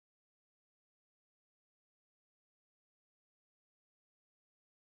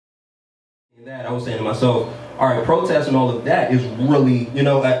That I was saying to myself, all right, protest and all of that is really,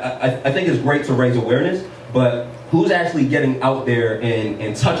 I think it's great to raise awareness, but who's actually getting out there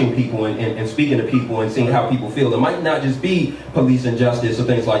and touching people and speaking to people and seeing how people feel? It might not just be police injustice or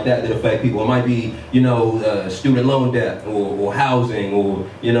things like that that affect people. It might be, student loan debt or housing or,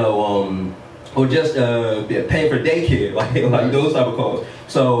 or just paying for daycare, like those type of calls.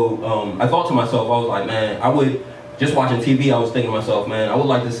 So I thought to myself, I was like, man, just watching TV, I was thinking to myself, man, I would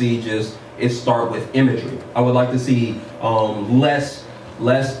like to see it start with imagery. I would like to see less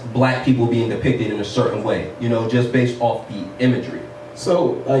black people being depicted in a certain way, just based off the imagery.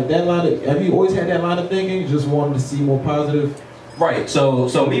 So, like that have you always had that line of thinking? Just wanted to see more positive? Right.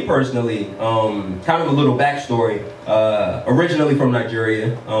 So me personally, kind of a little backstory. Originally from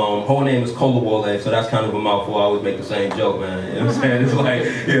Nigeria. Whole name is Kolawole, so that's kind of a mouthful. I always make the same joke, man. You know what I'm saying? It's like,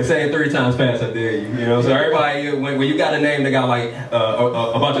 say it 3 times fast, I dare you. So everybody, when you got a name that got like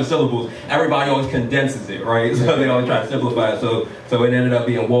a bunch of syllables, everybody always condenses it, right? So they always try to simplify it. So it ended up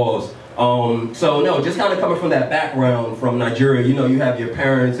being Walls. So no, just kind of coming from that background from Nigeria, you have your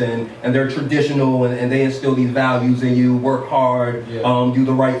parents and they're traditional and they instill these values in you, work hard, do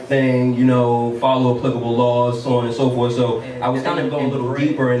the right thing, follow applicable laws, so on and so forth. So I was kind of going a little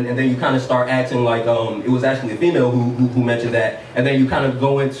deeper and then you kind of start acting like it was actually a female who mentioned that, and then you kind of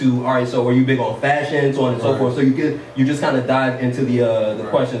go into, all right, so are you big on fashion, so on and so forth. So you just kind of dive into the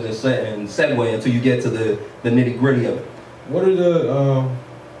questions and segue until you get to the nitty gritty of it.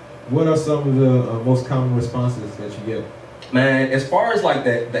 What are some of the most common responses that you get? Man, as far as like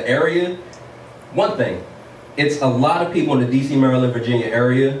the area, one thing, it's a lot of people in the DC, Maryland, Virginia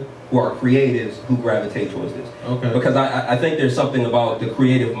area who are creatives who gravitate towards this. Okay. Because I think there's something about the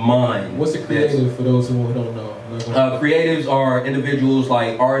creative mind. What's a creative for those who don't know? Creatives are individuals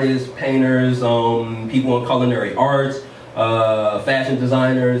like artists, painters, people in culinary arts, fashion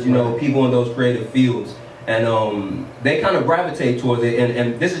designers, people in those creative fields. And they kind of gravitate towards it,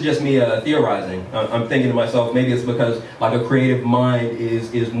 and this is just me theorizing. I'm thinking to myself, maybe it's because like a creative mind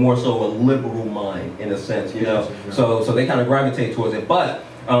is more so a liberal mind in a sense, So they kind of gravitate towards it. But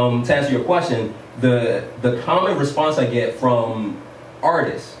to answer your question, the common response I get from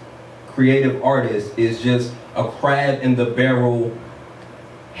artists, creative artists, is just a crab in the barrel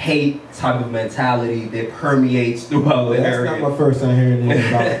hate type of mentality that permeates throughout the area. That's not my first time hearing this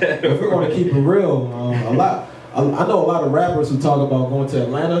about it. If we're going to keep it real, I know a lot of rappers who talk about going to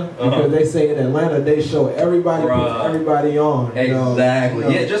Atlanta because they say in Atlanta they show everybody puts everybody on.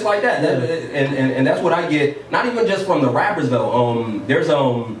 Exactly. Yeah, just like that. And that's what I get. Not even just from the rappers though. There's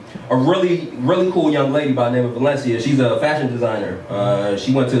a really cool young lady by the name of Valencia. She's a fashion designer.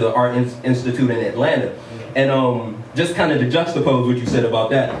 She went to the Art Institute in Atlanta. And just kind of to juxtapose what you said about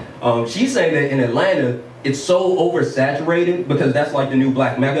that, she's saying that in Atlanta, it's so oversaturated because that's like the new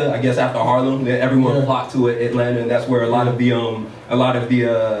black mecca, I guess, after Harlem. That everyone flocked to Atlanta, and that's where a lot of the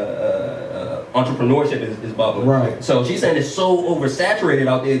entrepreneurship is bubbling. Right. So she's saying it's so oversaturated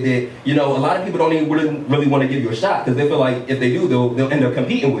out there that a lot of people don't even really want to give you a shot because they feel like if they do, they'll end up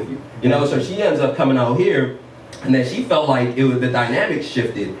competing with you. So she ends up coming out here. And then she felt like the dynamic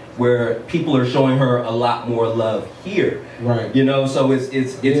shifted where people are showing her a lot more love here. Right. So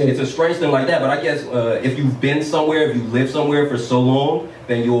it's a strange thing like that. But I guess if you've been somewhere, if you live somewhere for so long,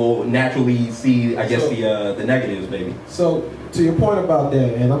 then you'll naturally see, I guess, the negatives maybe. So to your point about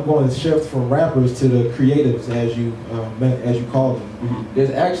that, and I'm going to shift from rappers to the creatives as you call them. There's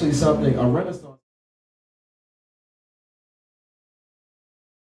actually a renaissance.